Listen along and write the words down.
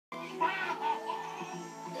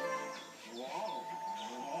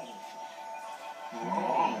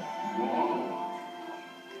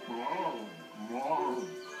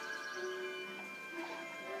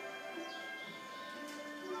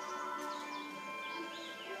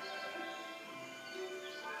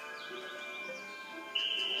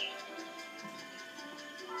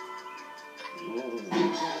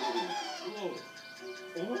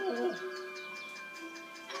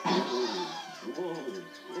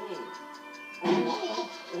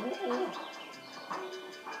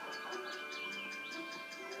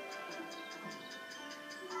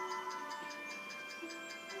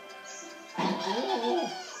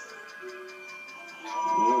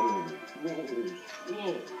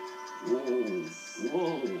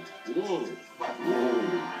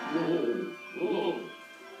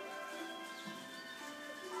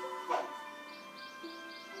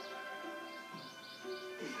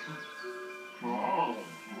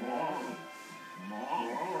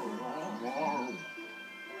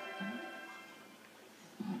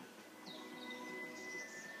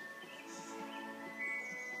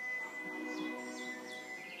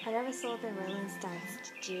I never saw the Romans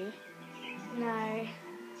dance, did you? No.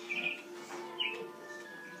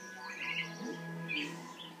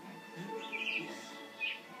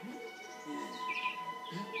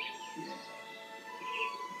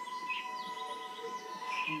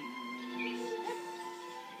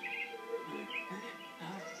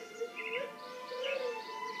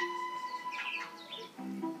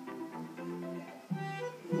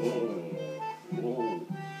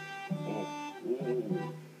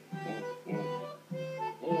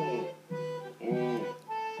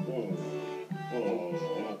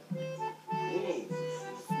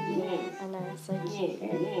 I know, it's so cute.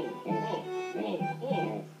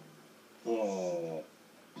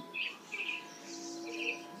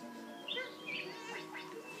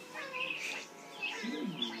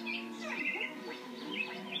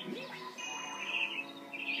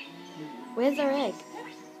 Where's our egg?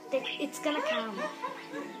 It's gonna come.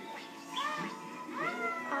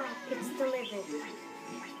 Oh, it's delivered.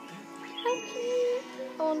 How cute.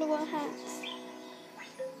 I wonder what hats.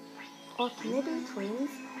 Oh, can they be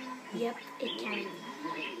twins? Yep, it can.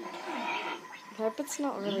 I hope it's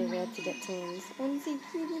not really rare to get twins. I want to see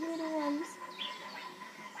cute little ones.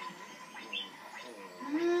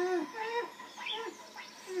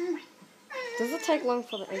 Does it take long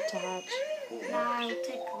for the egg to hatch? No, it'll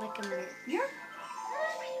take like a minute.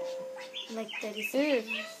 Like 30 Ooh,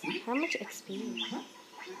 seconds. how much XP?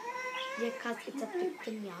 Yeah, because it's a big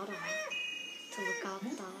pinata to look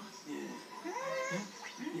after.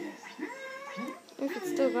 Ooh, it's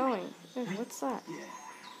still going. Ooh, what's that?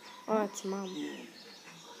 Oh, it's Mum.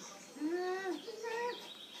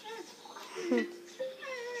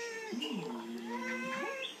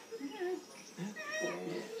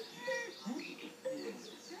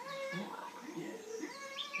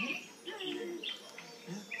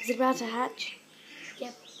 Is it about to hatch?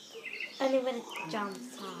 Yep. Only when it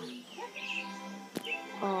jumps high.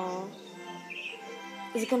 Oh.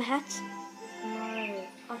 Is it gonna hatch? No,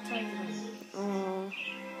 I'll tell you when. Oh.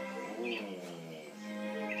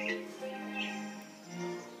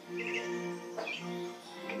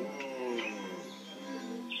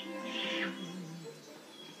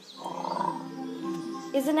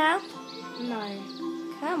 Is it now? No.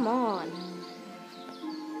 Come on.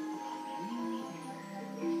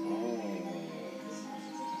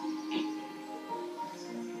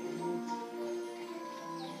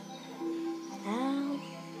 Now.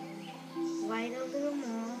 Wait a little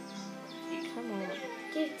more. Come on.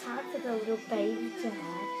 Give time for the little baby to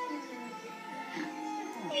hatch.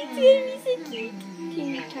 It's gonna be so cute.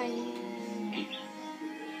 Teeny tiny.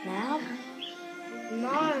 Now?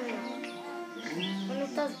 No. When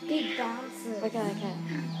it does big bounces. Okay.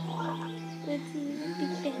 Let's see the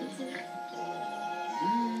big bounces.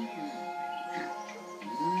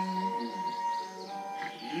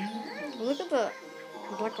 Look at the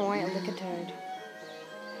black and white lickatoad.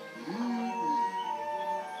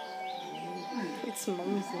 Its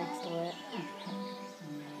Mum's next to it.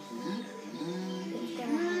 It's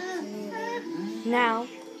gonna hatch nearly. Now.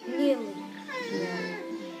 Nearly. Yeah.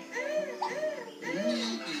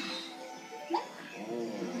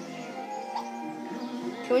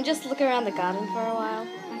 Can we just look around the garden for a while?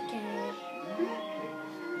 Okay.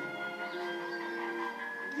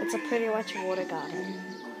 It's a pretty much water garden.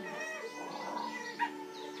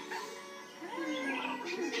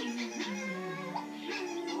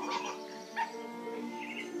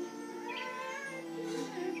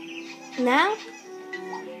 Now?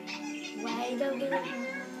 Wait a little more.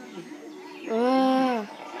 Ugh.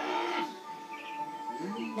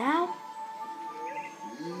 Now?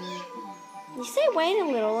 You say wait a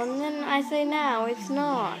little, and then I say now. It's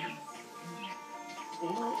not.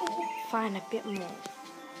 Fine, a bit more.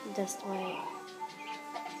 Just wait.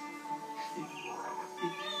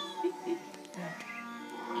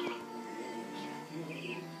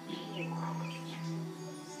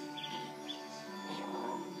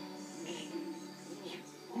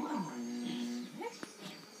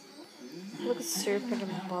 Look at Serpent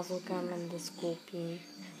and the Bubblegum and the Scorpion.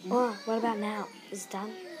 Oh, what about now? Is it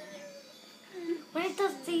done? When it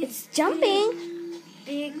does these It's jumping!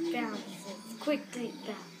 big bounces, quick deep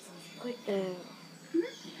bounces, quick.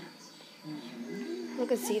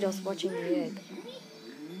 Look at Cedos watching the egg.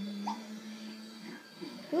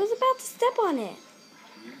 He was about to step on it.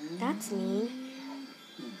 That's mean.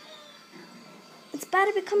 It's about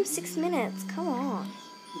to become 6 minutes. Come on.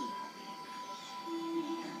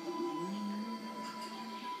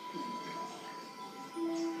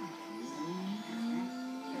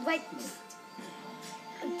 Wait,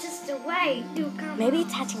 just away. Do come. Maybe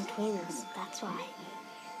it's hatching twins. That's why.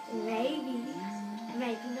 Maybe not.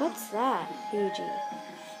 What's that, Fuji?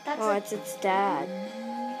 Oh, it's its dad.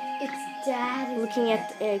 Its dad is Looking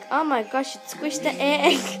at the egg. Oh my gosh, it squished the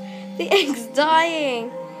egg. The egg's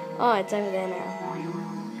dying. Oh, it's over there now.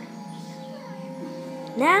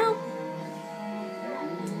 Now?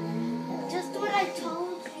 just what I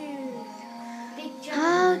told you. Big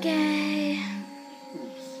jump. Okay.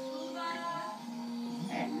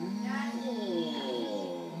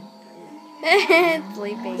 It's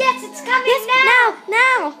sleeping. Yes, it's coming now.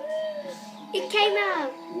 Now. It came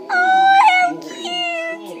out. Oh, how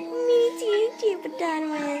cute. Me too,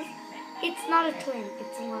 Chipototomus. It's not a twin.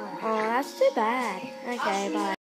 It's a mom. Oh, that's too bad. Okay, bye.